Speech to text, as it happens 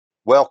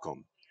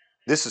Welcome.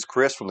 This is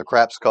Chris from the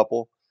Craps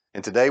Couple,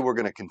 and today we're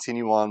going to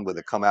continue on with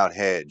the Comeout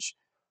Hedge.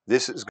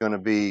 This is going to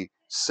be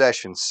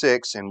session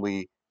 6, and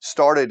we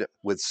started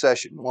with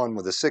session 1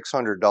 with a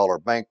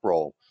 $600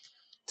 bankroll.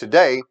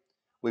 Today,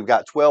 we've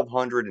got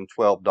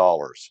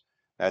 $1,212.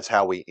 That's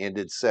how we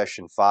ended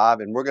session 5,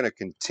 and we're going to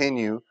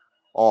continue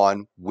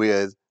on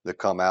with the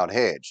Comeout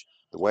Hedge.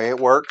 The way it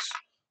works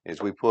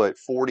is we put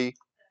 $40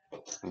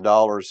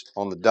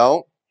 on the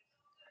don't.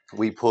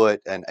 We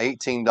put an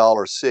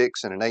 $18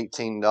 6 and an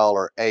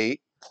 $18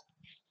 8.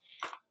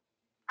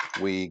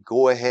 We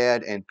go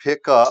ahead and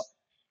pick up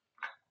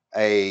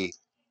we're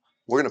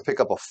going to pick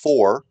up a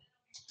 4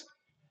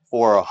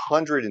 for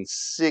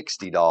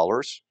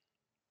 $160.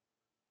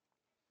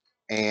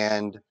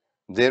 And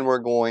then we're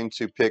going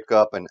to pick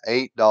up an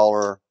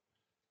 $8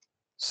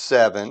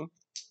 7,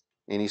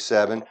 any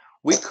 7.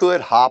 We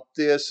could hop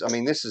this. I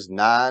mean, this is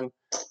 9.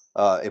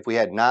 If we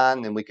had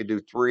 9, then we could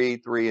do 3,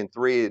 3, and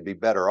 3. It'd be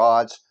better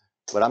odds.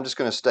 But I'm just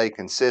going to stay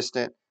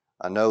consistent.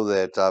 I know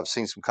that I've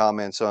seen some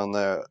comments on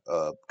the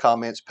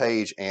comments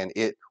page, and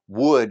it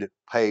would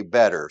pay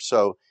better.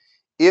 So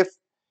if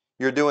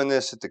you're doing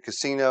this at the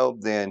casino,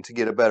 then to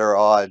get a better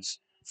odds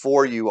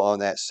for you on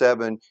that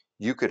 7,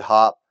 you could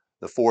hop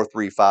the 4,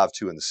 3, 5,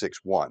 2, and the 6,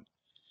 1.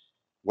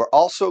 We're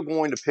also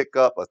going to pick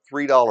up a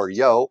 $3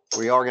 yo.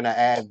 We are going to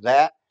add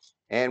that,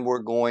 and we're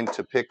going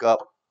to pick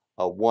up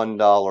a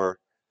 $1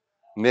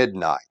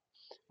 midnight.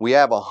 We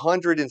have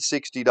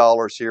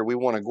 $160 here. We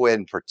want to go ahead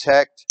and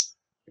protect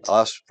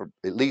us for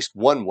at least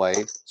one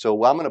way.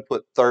 So I'm going to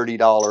put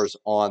 $30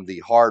 on the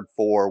hard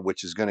 4,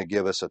 which is going to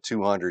give us a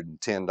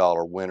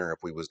 $210 winner if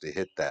we was to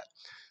hit that.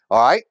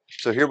 All right,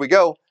 so here we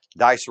go.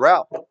 Dice are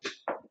out.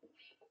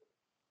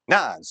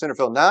 9, center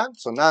field 9.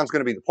 So 9 is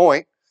going to be the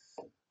point.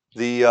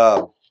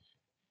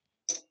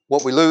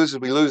 What we lose is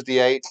we lose the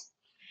 8,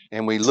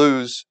 and we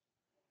lose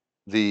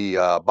the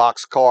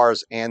box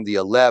cars and the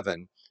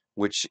 11,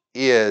 which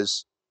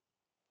is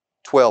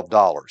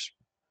 $12.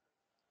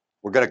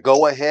 We're going to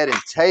go ahead and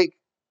take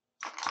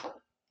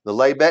the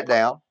lay bet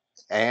down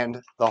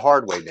and the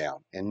hard way down.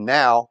 And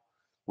now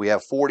we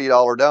have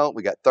 $40 don't.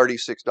 We got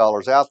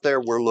 $36 out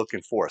there. We're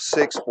looking for a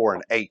 6 or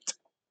an 8.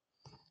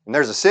 And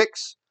there's a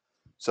 6.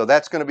 So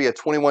that's going to be a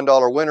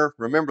 $21 winner.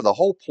 Remember, the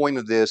whole point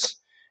of this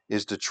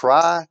is to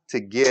try to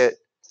get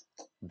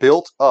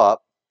built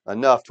up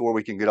enough to where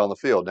we can get on the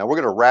field. Now we're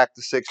going to rack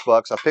the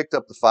 $6. I picked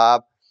up the 5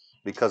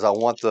 because I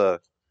want the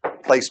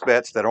place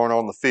bets that aren't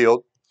on the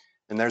field.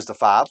 And there's the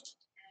 5.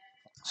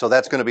 So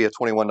that's going to be a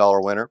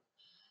 $21 winner.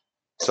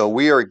 So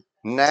we are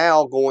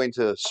now going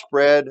to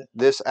spread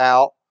this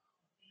out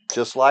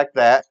just like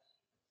that.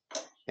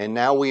 And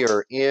now we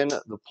are in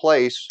the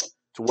place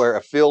to where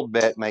a field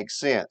bet makes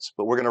sense.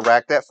 But we're going to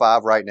rack that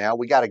 5 right now.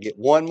 We got to get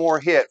one more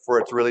hit for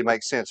it to really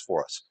make sense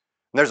for us.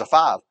 And there's a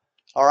 5.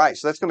 All right,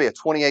 so that's going to be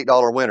a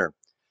 $28 winner.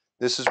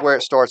 This is where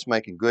it starts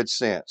making good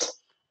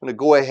sense. I'm going to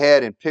go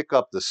ahead and pick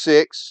up the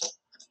 6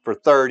 for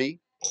 30.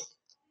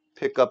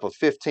 Pick up a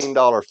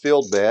 $15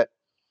 field bet.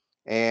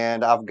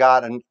 And I've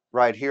got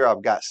right here,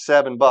 I've got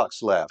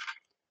 $7 left.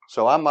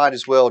 So I might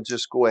as well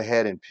just go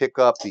ahead and pick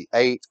up the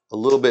 8 a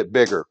little bit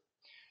bigger.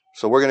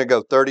 So we're going to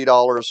go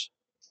 $30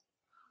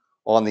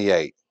 on the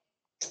 8.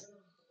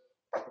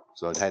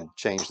 So I had to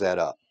change that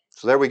up.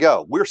 So there we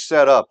go. We're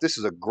set up. This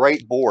is a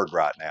great board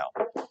right now.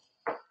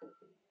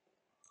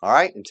 All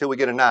right, until we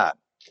get a 9.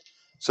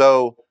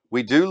 So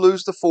we do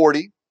lose the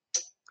 40.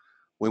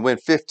 We win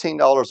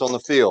 $15 on the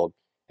field.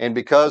 And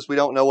because we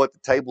don't know what the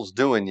table's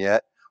doing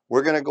yet,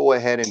 we're going to go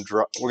ahead and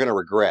we're going to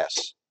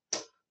regress.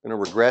 I'm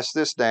going to regress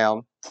this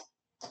down,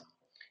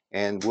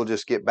 and we'll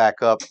just get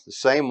back up the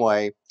same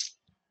way.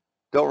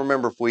 Don't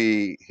remember if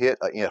we hit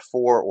a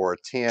 4 or a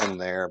 10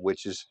 there,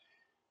 which is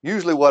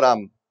usually what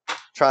I'm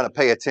trying to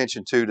pay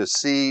attention to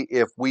see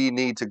if we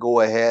need to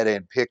go ahead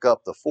and pick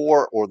up the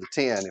 4 or the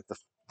 10. If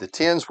the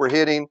 10s were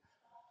hitting,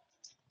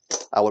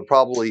 I would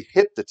probably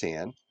hit the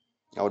 10.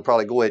 I would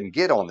probably go ahead and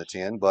get on the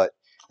 10, but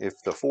if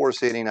the 4 is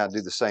hitting, I'd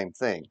do the same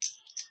thing.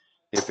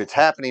 If it's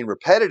happening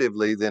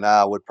repetitively, then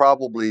I would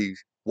probably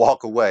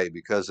walk away,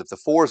 because if the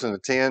 4s and the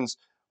 10s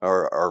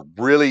are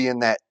really in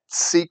that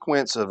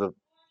sequence of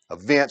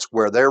events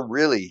where they're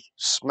really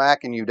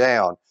smacking you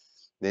down,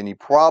 then you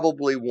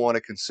probably want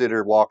to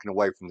consider walking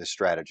away from this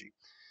strategy.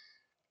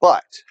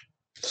 But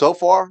so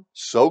far,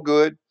 so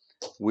good.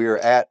 We're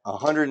at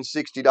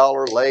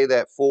 $160. Lay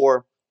that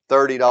 4,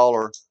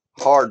 $30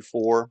 hard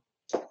 4.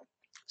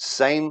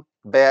 Same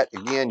bet.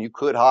 Again, you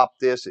could hop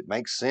this. It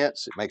makes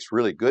sense. It makes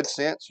really good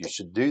sense. You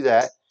should do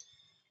that.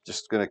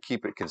 Just going to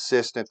keep it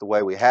consistent the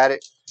way we had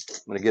it. I'm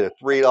going to get a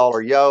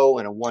 $3 yo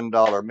and a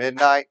 $1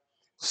 midnight.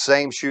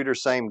 Same shooter,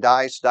 same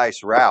dice.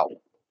 Dice are out.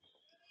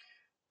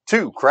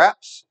 2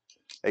 craps.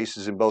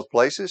 Aces in both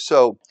places.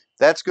 So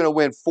that's going to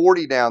win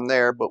 40 down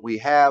there, but we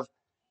have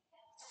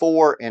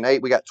 4 and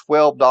 8. We got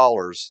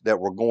 $12 that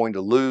we're going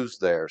to lose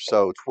there.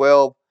 So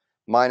 12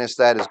 minus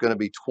that is going to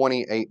be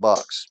 $28.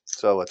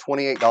 So a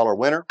 $28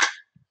 winner.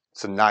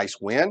 It's a nice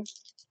win.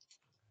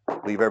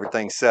 Leave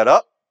everything set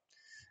up.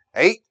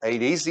 8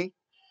 easy.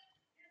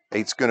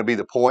 8's going to be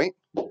the point.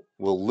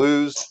 we'll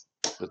lose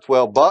the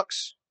 12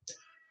 bucks.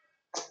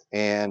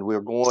 And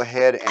we'll go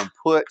ahead and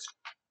put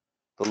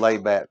the lay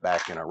bet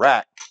back in a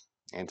rack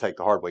and take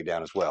the hard way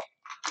down as well.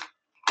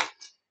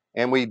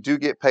 And we do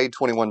get paid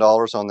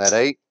 $21 on that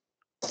 8.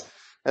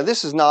 Now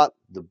this is not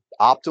the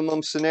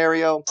optimum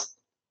scenario.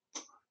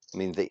 I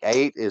mean, the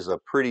 8 is a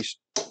pretty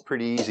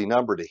easy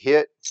number to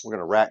hit. We're going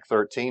to rack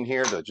 13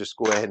 here to just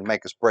go ahead and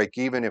make us break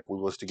even if we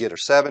was to get a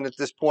 7 at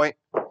this point.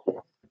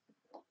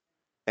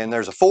 And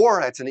there's a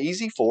 4. That's an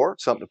easy 4,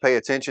 something to pay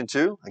attention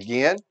to.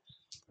 Again,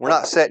 we're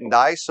not setting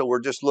dice, so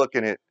we're just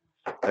looking at,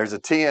 there's a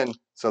 10.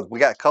 So we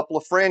got a couple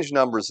of fringe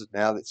numbers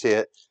now that's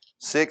hit,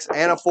 6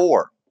 and a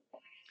 4.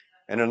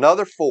 And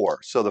another 4.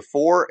 So the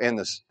 4 and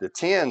the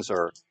 10s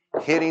are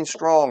hitting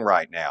strong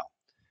right now.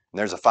 And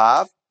there's a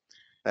 5.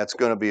 That's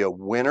going to be a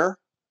winner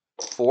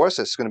for us.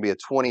 It's going to be a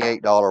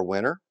 $28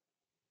 winner.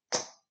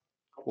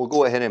 We'll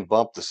go ahead and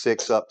bump the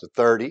 6 up to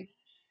 30.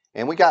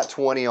 And we got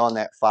 20 on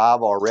that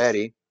 5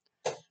 already.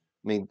 I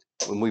mean,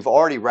 when we've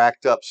already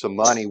racked up some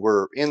money,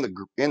 we're in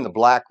the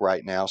black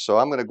right now. So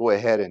I'm going to go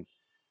ahead and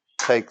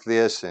take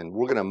this, and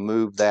we're going to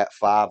move that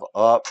 5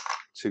 up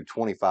to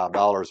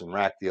 $25 and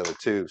rack the other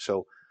 2.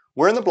 So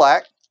we're in the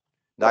black.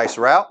 Dice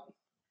are out.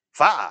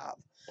 5.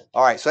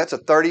 All right, so that's a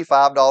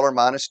 $35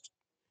 minus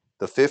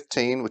the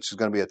 15, which is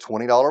going to be a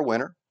 $20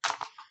 winner.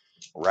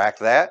 Rack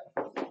that.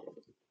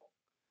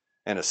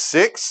 And a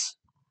 6.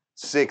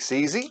 6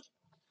 easy.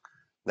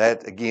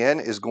 That,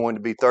 again, is going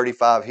to be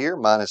 35 here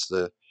minus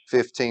the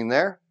 15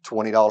 there.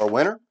 $20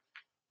 winner.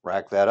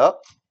 Rack that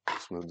up.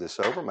 Let's move this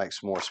over, make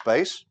some more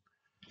space.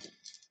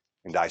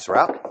 And dice are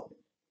out.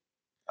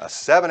 A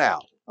 7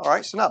 out. All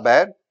right, so not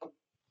bad.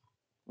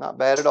 Not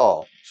bad at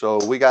all.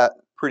 So we got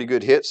pretty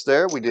good hits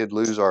there. We did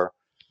lose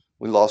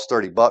we lost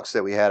 30 bucks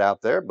that we had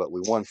out there, but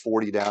we won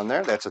 40 down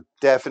there. That's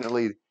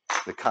definitely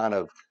the kind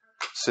of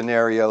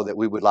scenario that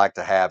we would like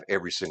to have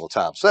every single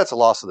time. So that's a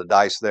loss of the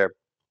dice there.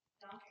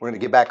 We're going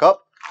to get back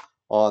up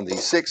on the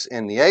 6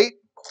 and the 8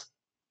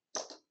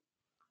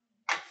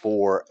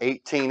 for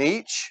 18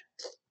 each.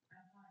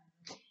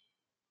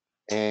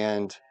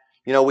 And,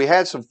 you know, we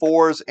had some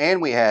 4s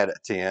and we had a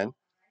 10,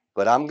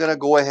 but I'm going to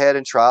go ahead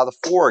and try the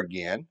 4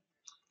 again.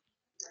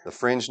 The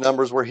fringe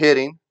numbers were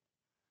hitting,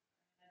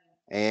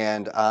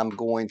 and I'm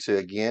going to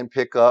again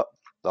pick up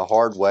the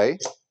hard way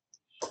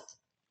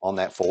on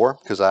that 4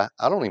 because I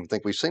don't even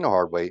think we've seen a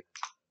hard way,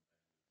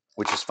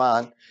 which is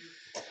fine.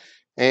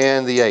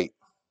 And the 8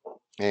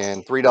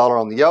 and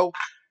 $3 on the yo,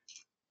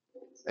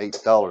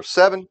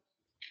 $8.07.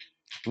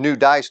 New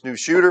dice, new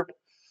shooter.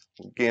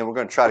 Again, we're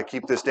going to try to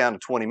keep this down to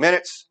 20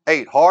 minutes.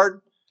 8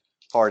 hard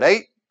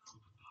 8.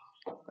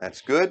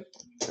 That's good.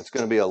 It's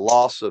going to be a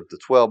loss of the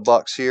 12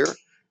 bucks here,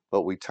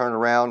 but we turn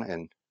around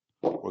and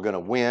we're going to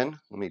win.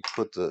 Let me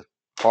put the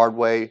hard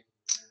way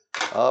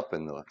up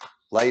and the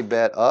lay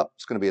bet up.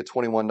 It's going to be a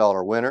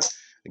 $21 winner.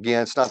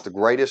 Again, it's not the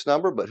greatest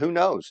number, but who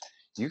knows?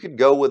 You could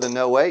go with a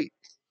no 8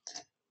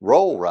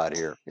 roll right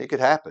here. It could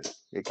happen.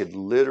 It could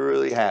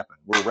literally happen.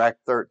 We're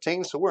racked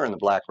 13, so we're in the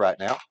black right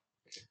now.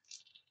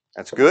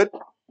 That's good.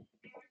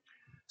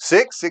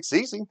 6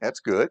 easy.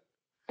 That's good.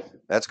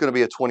 That's going to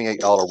be a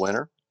 $28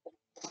 winner.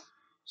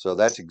 So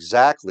that's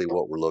exactly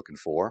what we're looking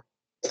for.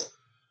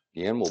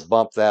 Again, we'll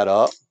bump that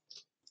up.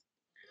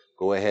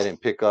 Go ahead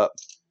and pick up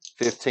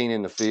 15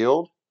 in the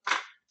field.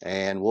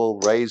 And we'll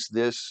raise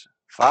this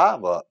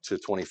 5 up to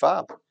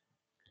 25.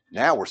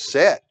 Now we're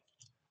set.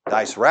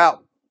 Dice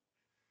route.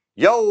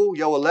 Yo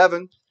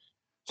 11.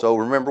 So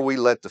remember, we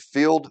let the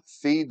field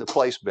feed the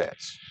place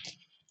bets.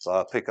 So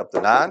I'll pick up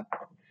the 9.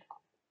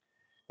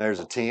 There's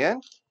a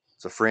 10.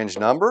 It's a fringe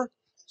number.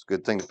 It's a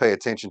good thing to pay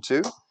attention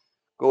to.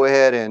 Go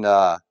ahead and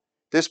at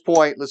this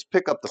point, let's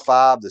pick up the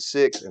 5, the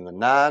 6, and the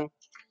 9.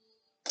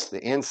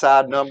 The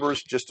inside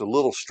numbers just a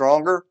little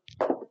stronger.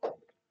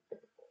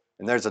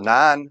 And there's a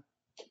 9,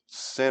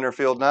 center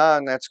field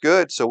 9. That's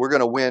good. So we're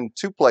going to win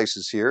 2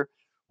 places here.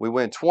 We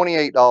win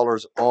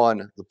 $28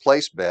 on the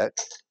place bet,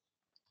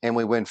 and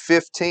we win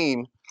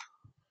 15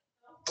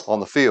 on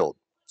the field.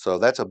 So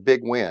that's a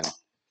big win.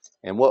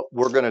 And what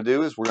we're going to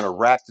do is we're going to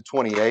rack the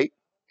 28,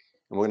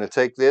 and we're going to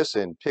take this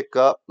and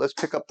let's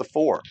pick up the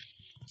 4.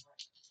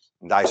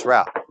 Dice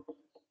route.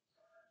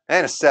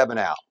 And a 7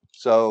 out.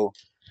 So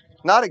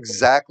not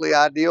exactly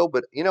ideal,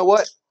 but you know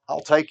what?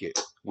 I'll take it.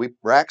 We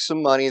racked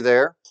some money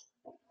there.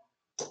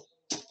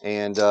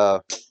 And,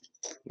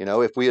 you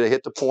know, if we had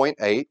hit the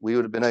 0.8, we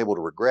would have been able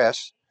to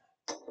regress.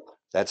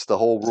 That's the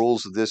whole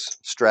rules of this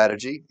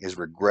strategy, is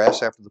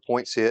regress after the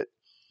points hit.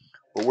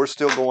 But we're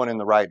still going in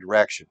the right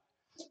direction.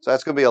 So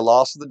that's going to be a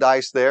loss of the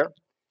dice there.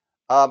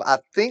 I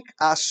think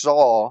I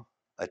saw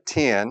a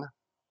 10.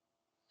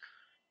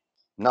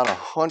 Not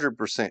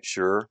 100%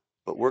 sure,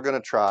 but we're going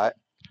to try it.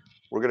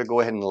 We're going to go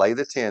ahead and lay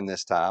the 10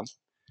 this time.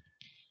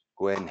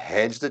 Go ahead and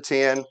hedge the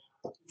 10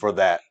 for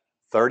that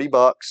 30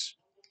 bucks.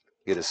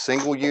 Get a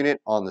single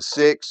unit on the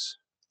 6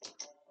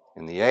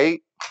 and the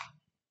 8.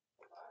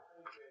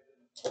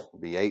 It'll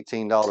be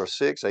 $18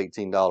 6,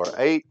 $18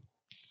 8.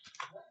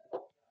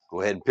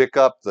 Go ahead and pick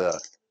up the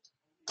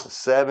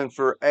 7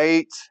 for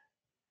 8.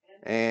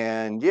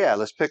 And yeah,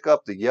 let's pick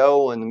up the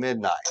yo and the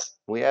midnight.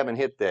 We haven't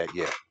hit that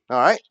yet. All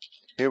right,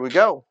 here we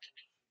go.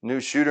 New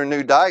shooter,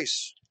 new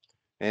dice.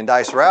 And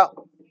dice route.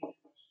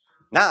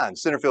 9,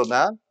 center field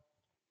 9.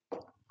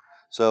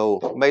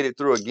 So made it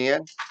through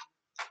again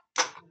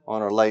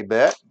on our lay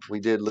bet. We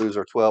did lose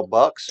our 12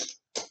 bucks.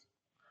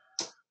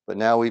 But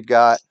now we've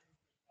got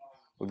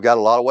a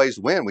lot of ways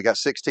to win. We got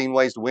 16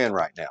 ways to win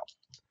right now.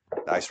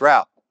 Dice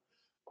route.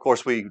 Of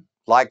course, we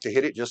like to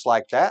hit it just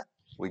like that.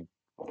 We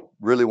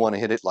really want to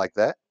hit it like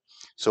that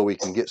so we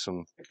can get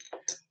some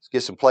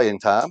playing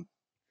time.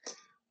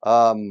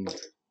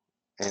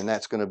 And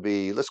that's going to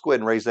be, let's go ahead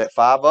and raise that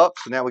 5 up.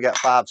 So now we got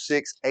 5,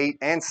 6, 8,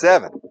 and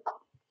 7.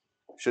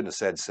 Shouldn't have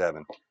said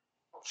 7.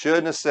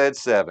 Shouldn't have said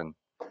 7.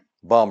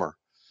 Bummer.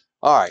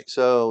 All right,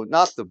 so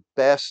not the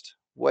best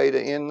way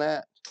to end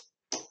that,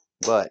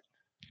 but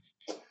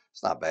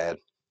it's not bad.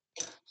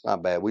 It's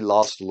not bad. We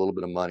lost a little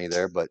bit of money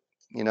there, but,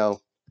 you know,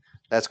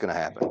 that's going to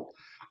happen.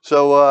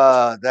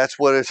 So that's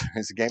what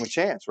it's a game of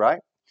chance,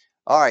 right?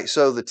 All right,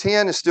 so the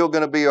 10 is still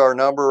going to be our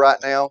number right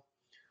now.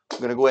 I'm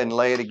going to go ahead and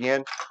lay it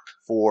again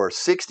for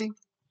 60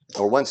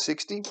 or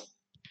 160.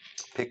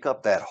 Pick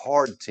up that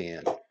hard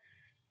 10, and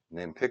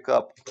then pick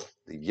up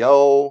the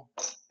yo,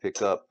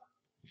 pick up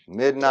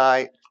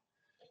midnight,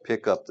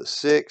 pick up the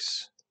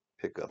 6,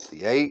 pick up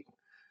the 8,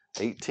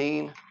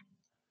 18,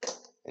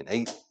 and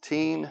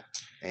 18,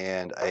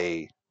 and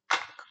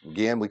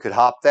again, we could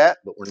hop that,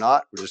 but we're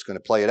not. We're just going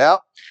to play it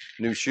out.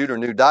 New shooter,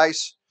 new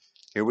dice.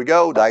 Here we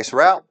go. Dice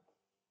route.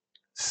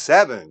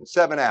 7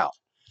 out.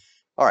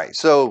 All right,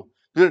 so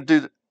we're going to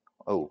do,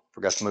 oh,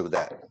 forgot to move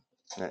that.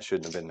 That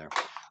shouldn't have been there.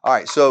 All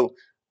right, so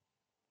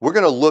we're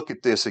going to look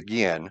at this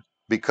again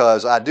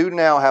because I do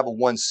now have a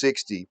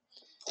 160,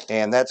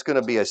 and that's going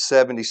to be a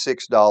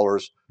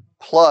 $76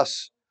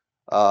 plus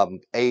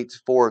 8,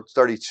 4,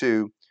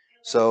 32.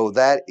 So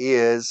that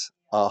is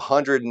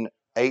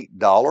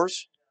 $108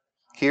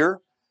 here.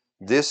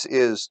 This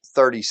is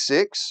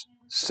 36,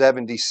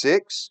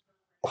 76,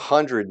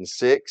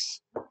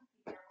 106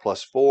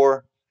 plus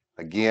 4.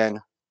 Again,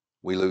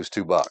 we lose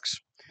 2 bucks.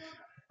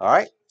 All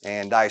right,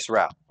 and dice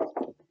route.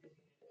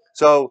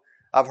 So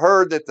I've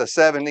heard that the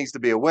 7 needs to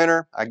be a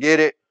winner. I get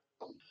it.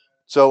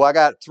 So I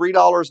got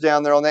 $3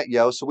 down there on that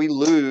yo. So we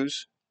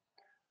lose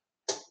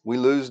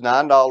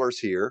 $9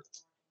 here.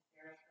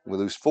 We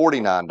lose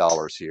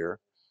 $49 here.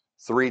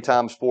 3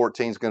 times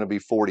 14 is going to be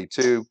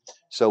 42.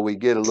 So we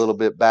get a little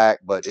bit back,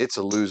 but it's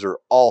a loser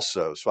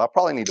also. So I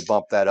probably need to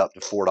bump that up to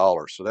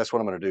 $4. So that's what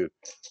I'm going to do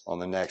on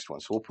the next one.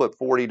 So we'll put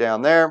 40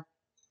 down there.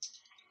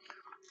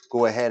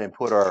 Go ahead and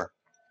put our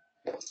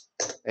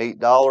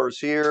 $8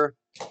 here.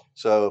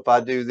 So if I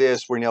do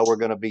this, we know we're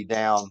going to be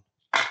down.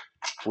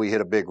 If we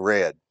hit a big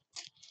red,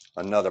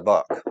 another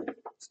buck.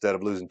 Instead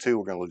of losing 2,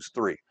 we're going to lose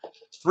 3.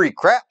 3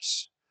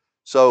 craps.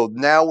 So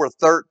now we're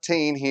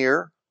 13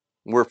 here.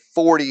 We're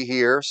 40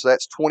 here. So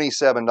that's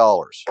 $27.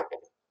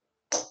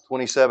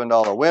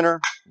 $27 winner.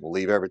 We'll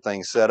leave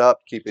everything set up.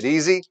 Keep it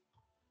easy.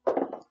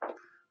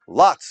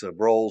 Lots of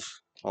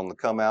rolls on the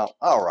come out.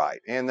 All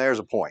right. And there's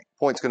a point.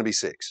 Point's going to be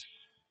 6.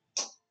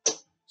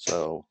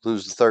 So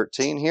lose the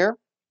 13 here.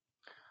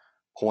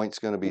 Point's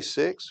going to be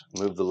 6.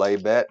 Move the lay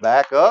bet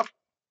back up.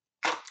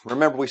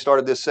 Remember, we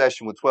started this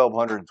session with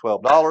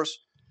 $1,212.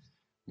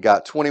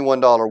 Got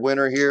 $21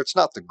 winner here. It's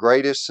not the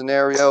greatest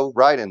scenario,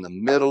 right in the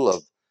middle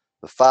of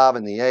the 5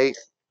 and the 8,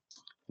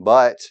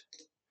 but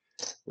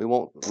we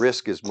won't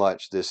risk as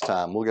much this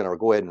time. We're going to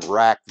go ahead and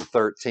rack the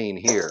 13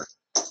 here,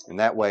 and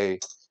that way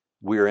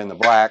we're in the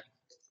black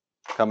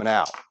coming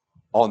out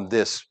on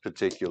this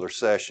particular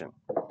session.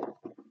 All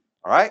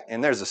right,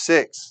 and there's a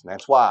 6.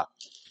 That's why.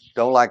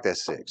 Don't like that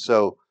 6.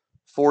 So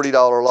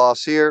 $40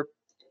 loss here.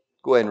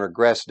 Go ahead and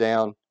regress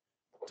down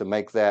to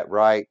make that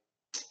right.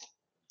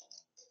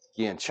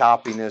 Again,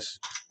 choppiness.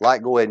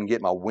 Like go ahead and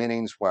get my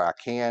winnings where I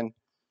can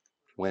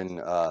when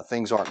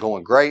things aren't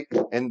going great.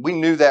 And we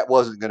knew that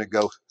wasn't going to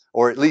go,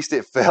 or at least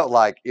it felt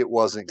like it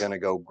wasn't going to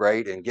go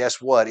great. And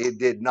guess what? It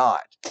did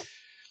not.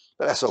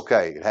 But that's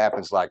okay. It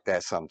happens like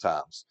that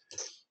sometimes.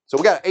 So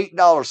we got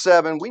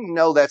 $8.07. We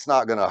know that's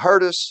not going to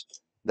hurt us.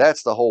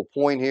 That's the whole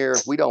point here.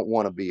 We don't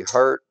want to be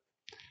hurt.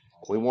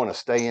 We want to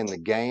stay in the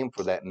game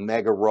for that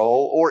mega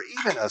roll or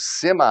even a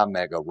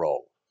semi-mega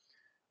roll.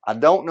 I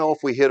don't know if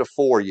we hit a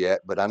 4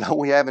 yet, but I know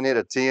we haven't hit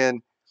a 10,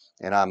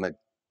 and I'm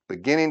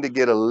beginning to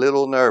get a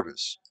little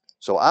nervous.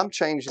 So I'm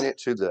changing it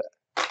to the,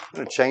 I'm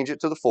going to change it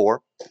to the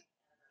 4,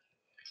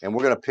 and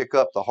we're going to pick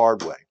up the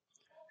hard way.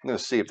 I'm going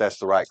to see if that's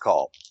the right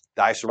call.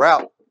 Dice are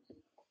out.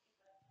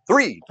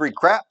 3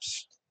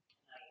 craps.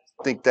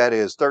 I think that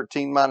is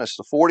 13 minus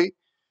the 40.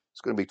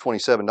 It's going to be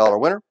 $27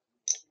 winner.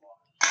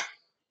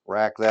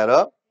 Rack that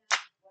up.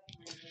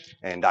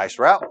 And dice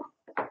are out.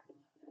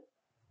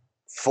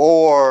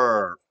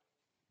 4.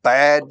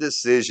 Bad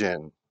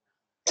decision.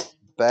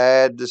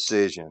 Bad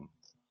decision.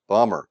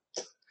 Bummer.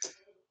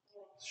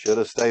 Should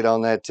have stayed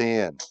on that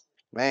 10.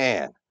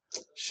 Man,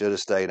 should have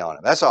stayed on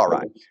it. That's all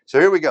right.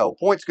 So here we go.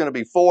 Point's going to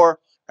be 4.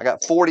 I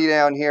got 40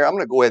 down here. I'm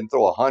going to go ahead and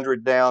throw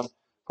 100 down.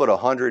 Put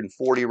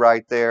 140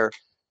 right there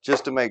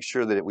just to make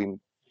sure that we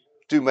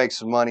do make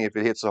some money. If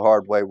it hits the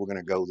hard way, we're going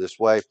to go this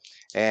way.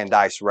 And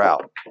dice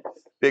route.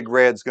 Big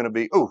red's going to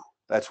be, ooh,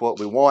 that's what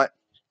we want.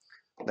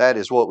 That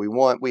is what we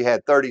want. We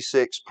had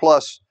 36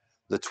 plus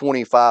the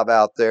 25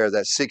 out there.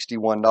 That's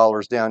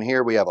 $61 down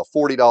here. We have a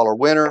 $40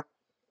 winner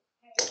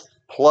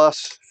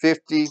plus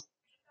 50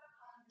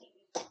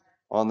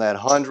 on that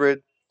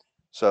 100.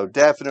 So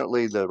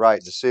definitely the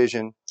right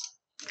decision,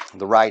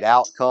 the right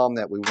outcome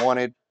that we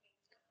wanted.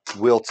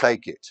 We'll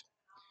take it.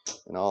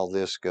 And all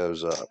this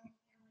goes up.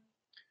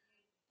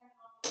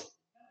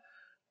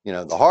 You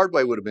know, the hard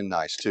way would have been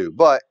nice too,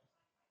 but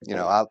you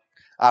know,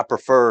 I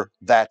prefer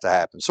that to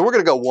happen. So we're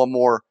going to go one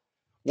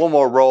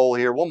more roll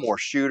here, one more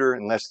shooter,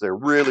 unless they're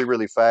really,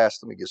 really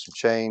fast. Let me get some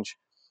change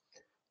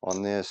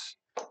on this.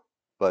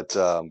 But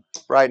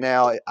right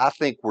now, I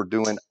think we're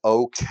doing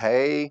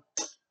okay.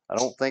 I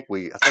think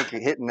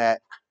hitting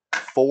that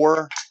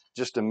 4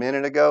 just a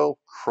minute ago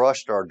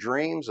crushed our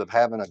dreams of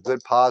having a good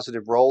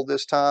positive roll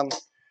this time.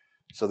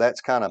 So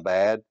that's kind of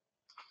bad.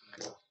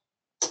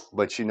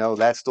 But you know,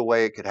 that's the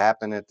way it could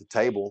happen at the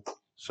table.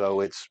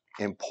 So it's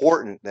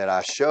important that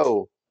I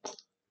show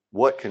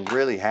what can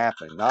really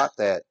happen. Not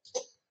that,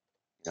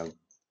 you know,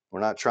 we're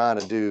not trying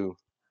to do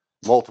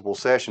multiple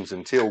sessions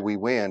until we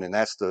win, and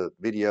that's the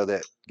video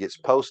that gets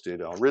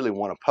posted. I really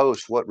want to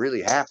post what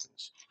really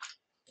happens.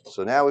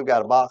 So now we've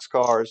got a box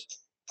cars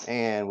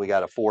and we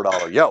got a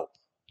 $4 yo.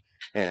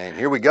 And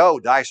here we go,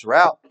 dice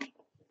route.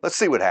 Let's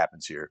see what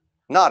happens here.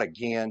 Not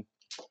again.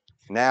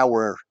 Now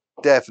we're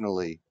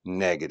definitely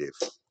negative.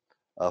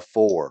 A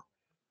 4.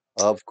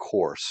 Of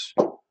course.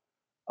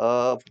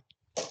 Of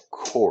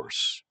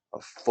course. A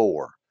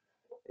 4.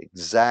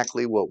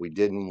 Exactly what we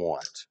didn't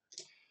want.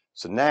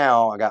 So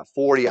now I got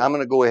 40. I'm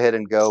going to go ahead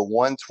and go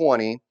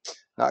 120.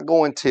 Not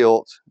going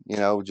tilt, you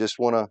know, just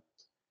want to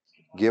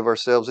give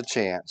ourselves a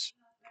chance.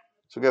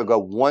 So we're going to go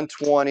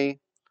 120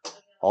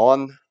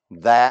 on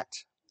that.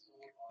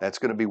 That's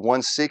going to be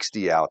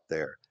 160 out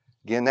there.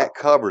 Again, that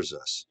covers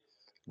us.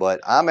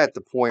 But I'm at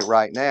the point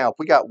right now, if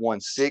we got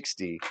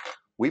 160,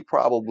 we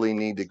probably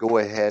need to go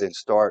ahead and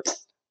start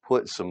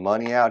putting some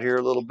money out here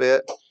a little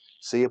bit.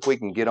 See if we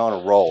can get on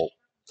a roll.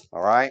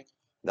 All right?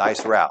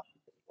 Dice route.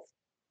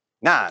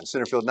 9,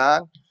 center field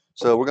 9.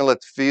 So we're going to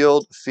let the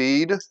field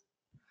feed.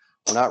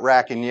 We're not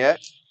racking yet.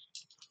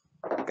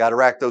 Got to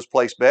rack those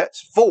place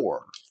bets.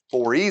 4.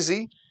 4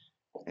 easy.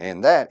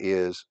 And that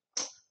is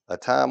a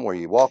time where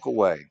you walk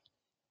away.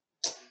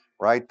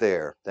 Right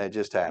there. That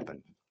just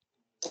happened.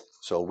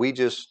 So we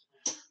just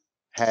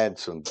had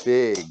some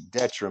big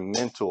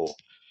detrimental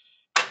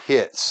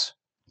hits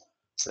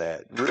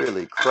that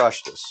really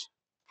crushed us.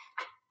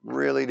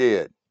 Really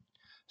did.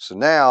 So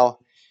now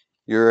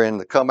you're in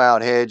the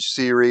Comeout Hedge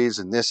series,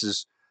 and this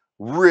is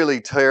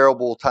really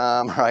terrible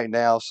time right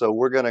now. So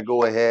we're going to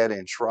go ahead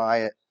and try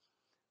it.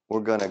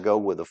 We're going to go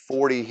with a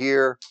 40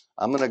 here.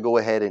 I'm going to go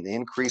ahead and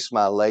increase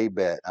my lay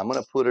bet. I'm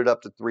going to put it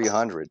up to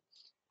 300.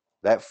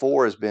 That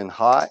 4 has been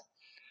hot.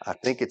 I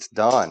think it's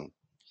done.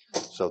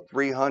 So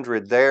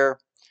 300 there.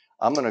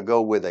 I'm going to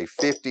go with a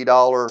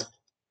 $50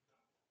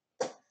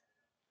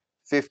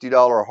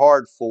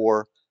 hard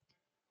 4.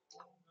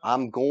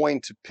 I'm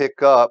going to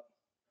pick up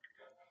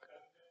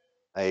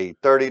a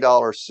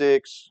 $30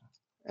 6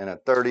 and a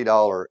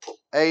 $30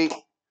 8.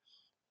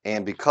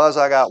 And because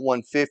I got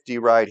 150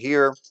 right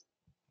here,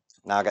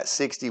 now I got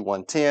 60,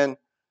 110. Of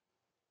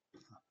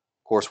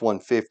course,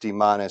 150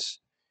 minus,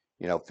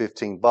 you know,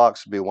 15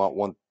 bucks would be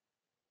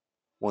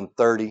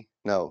 130.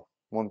 No,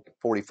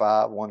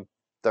 145,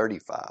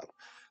 135.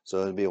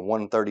 So it'd be a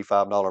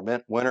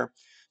 $135 winner.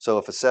 So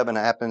if a 7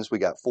 happens, we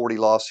got 40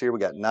 loss here. We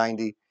got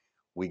 90.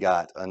 We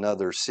got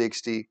another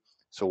 60.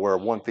 So we're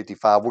at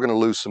 155. We're going to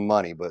lose some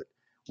money, but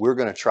we're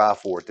going to try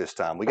for it this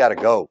time. We got to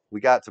go.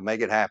 We got to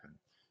make it happen.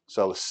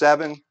 So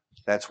 7,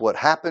 that's what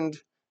happened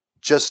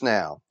just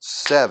now.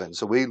 7.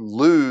 So we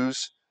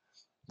lose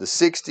the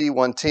 60,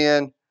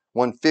 110,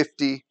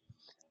 150,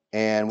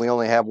 and we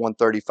only have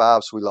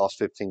 135, so we lost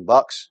 15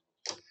 bucks.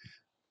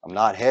 I'm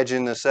not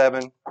hedging the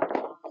 7.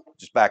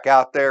 Just back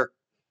out there.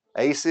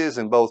 Aces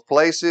in both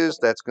places.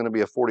 That's going to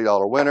be a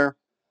 $40 winner.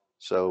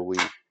 So we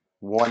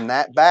won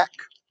that back.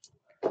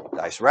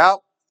 Dice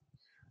route.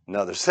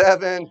 Another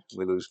 7.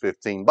 We lose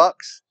 15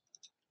 bucks.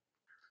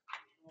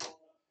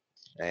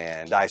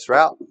 And dice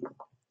route.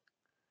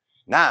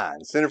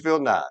 9. Center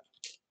field 9.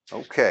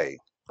 Okay.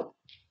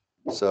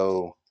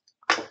 So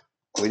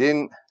we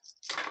didn't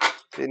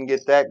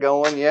get that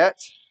going yet.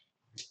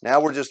 Now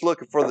we're just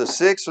looking for the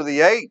 6 or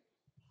the 8.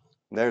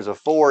 There's a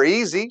 4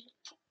 easy.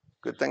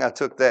 Good thing I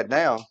took that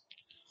down.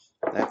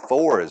 That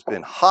 4 has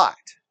been hot.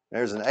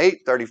 There's an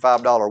 8,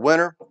 $35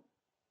 winner.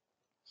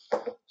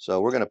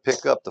 So we're going to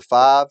pick up the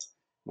 5.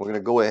 We're going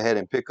to go ahead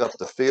and pick up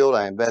the field.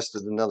 I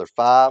invested another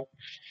 5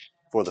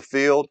 for the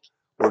field.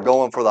 We're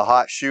going for the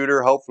hot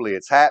shooter. Hopefully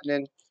it's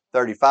happening.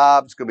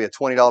 35. It's going to be a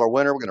 $20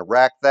 winner. We're going to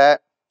rack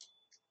that.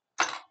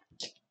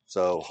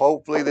 So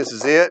hopefully this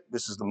is it.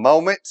 This is the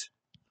moment.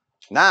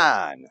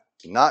 9.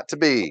 Not to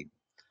be.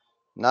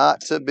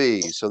 Not to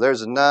be. So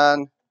there's a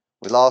 9.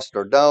 We lost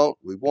or don't.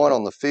 We won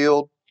on the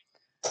field.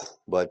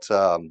 But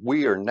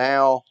we're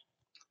now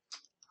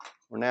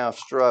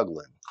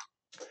struggling.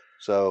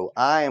 So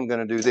I am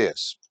going to do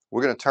this.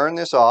 We're going to turn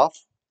this off.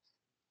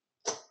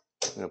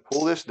 I'm going to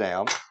pull this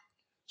down.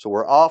 So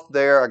we're off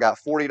there. I got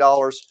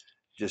 $40.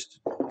 Just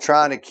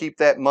trying to keep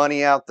that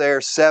money out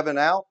there. 7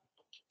 out.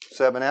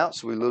 7 out.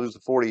 So we lose the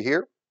 40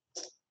 here.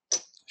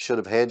 Should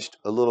have hedged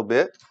a little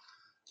bit.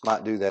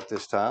 Might do that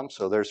this time.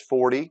 So there's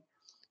 40.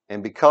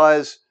 And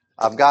because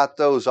I've got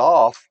those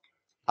off,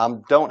 I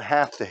don't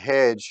have to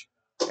hedge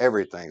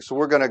everything. So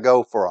we're going to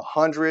go for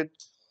 100.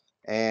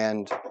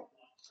 And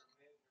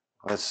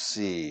let's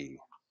see.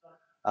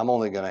 I'm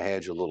only going to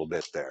hedge a little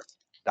bit there.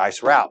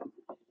 Dice route.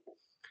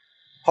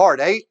 Hard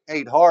 8.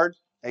 8 hard.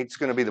 8's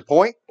going to be the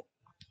point.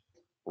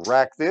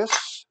 Rack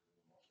this.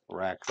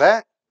 Rack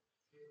that.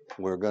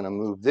 We're going to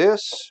move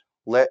this.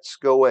 Let's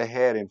go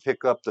ahead and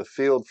pick up the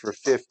field for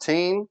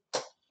 15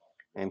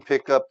 and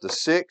pick up the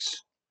 6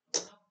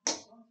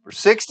 for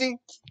 60.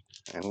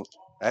 And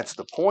that's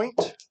the point.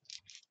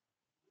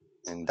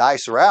 And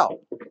dice are out.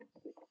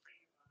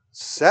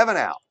 7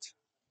 out.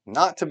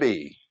 Not to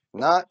be.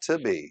 Not to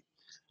be.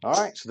 All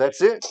right, so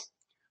that's it.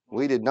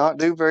 We did not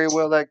do very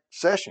well that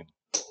session.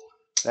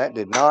 That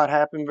did not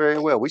happen very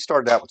well. We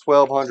started out with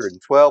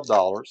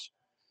 $1,212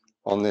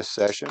 on this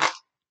session.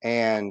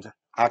 And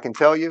I can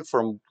tell you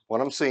from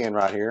what I'm seeing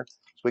right here,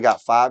 so we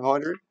got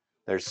 500.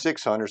 There's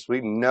 600, so we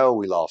know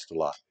we lost a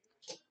lot.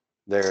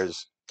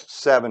 There's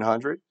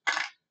 700.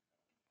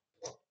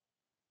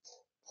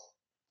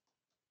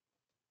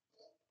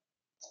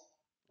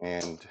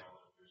 And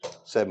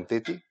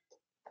 750.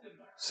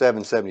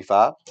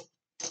 775.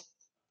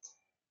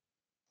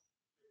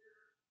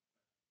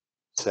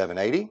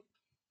 780.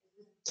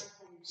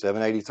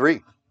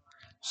 783.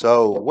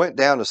 So went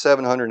down to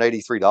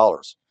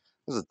 $783.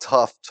 This is a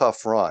tough,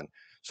 tough run.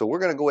 So we're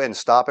going to go ahead and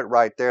stop it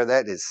right there.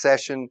 That is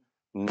session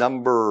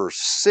number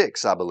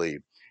 6, I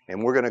believe.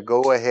 And we're going to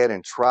go ahead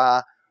and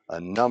try a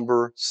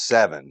number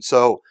 7.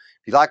 So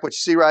if you like what you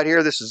see right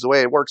here, this is the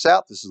way it works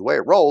out. This is the way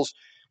it rolls.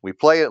 We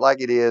play it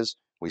like it is.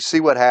 We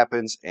see what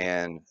happens,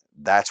 and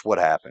that's what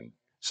happened.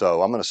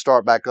 So I'm going to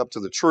start back up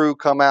to the true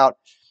come out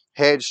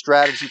hedge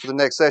strategy for the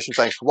next session.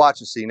 Thanks for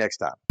watching. See you next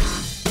time.